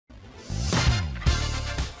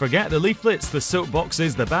Forget the leaflets, the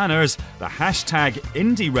soapboxes, the banners. The hashtag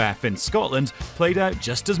IndieRef in Scotland played out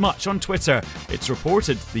just as much on Twitter. It's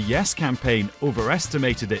reported the Yes campaign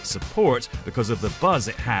overestimated its support because of the buzz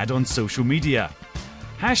it had on social media.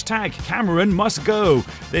 Hashtag Cameron must go.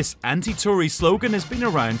 This anti-Tory slogan has been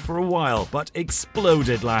around for a while, but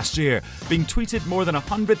exploded last year, being tweeted more than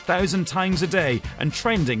 100,000 times a day and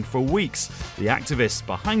trending for weeks. The activists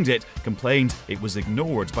behind it complained it was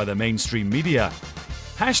ignored by the mainstream media.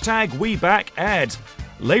 Hashtag We Back Ed.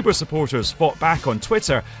 Labour supporters fought back on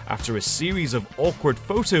Twitter after a series of awkward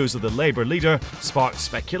photos of the Labour leader sparked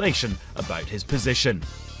speculation about his position.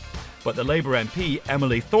 But the Labour MP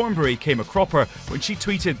Emily Thornberry came a cropper when she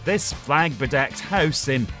tweeted this flag-bedecked house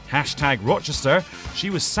in hashtag Rochester.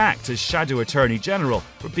 She was sacked as Shadow Attorney General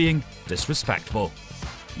for being disrespectful.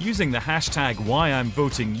 Using the hashtag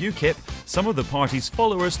WhyI'mVotingUKIP, some of the party's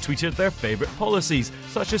followers tweeted their favourite policies,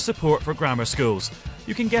 such as support for grammar schools.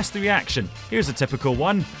 You can guess the reaction. Here's a typical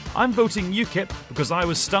one. I'm voting UKIP because I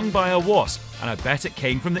was stung by a wasp, and I bet it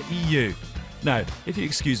came from the EU. Now, if you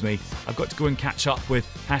excuse me, I've got to go and catch up with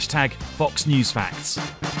hashtag Fox News Facts.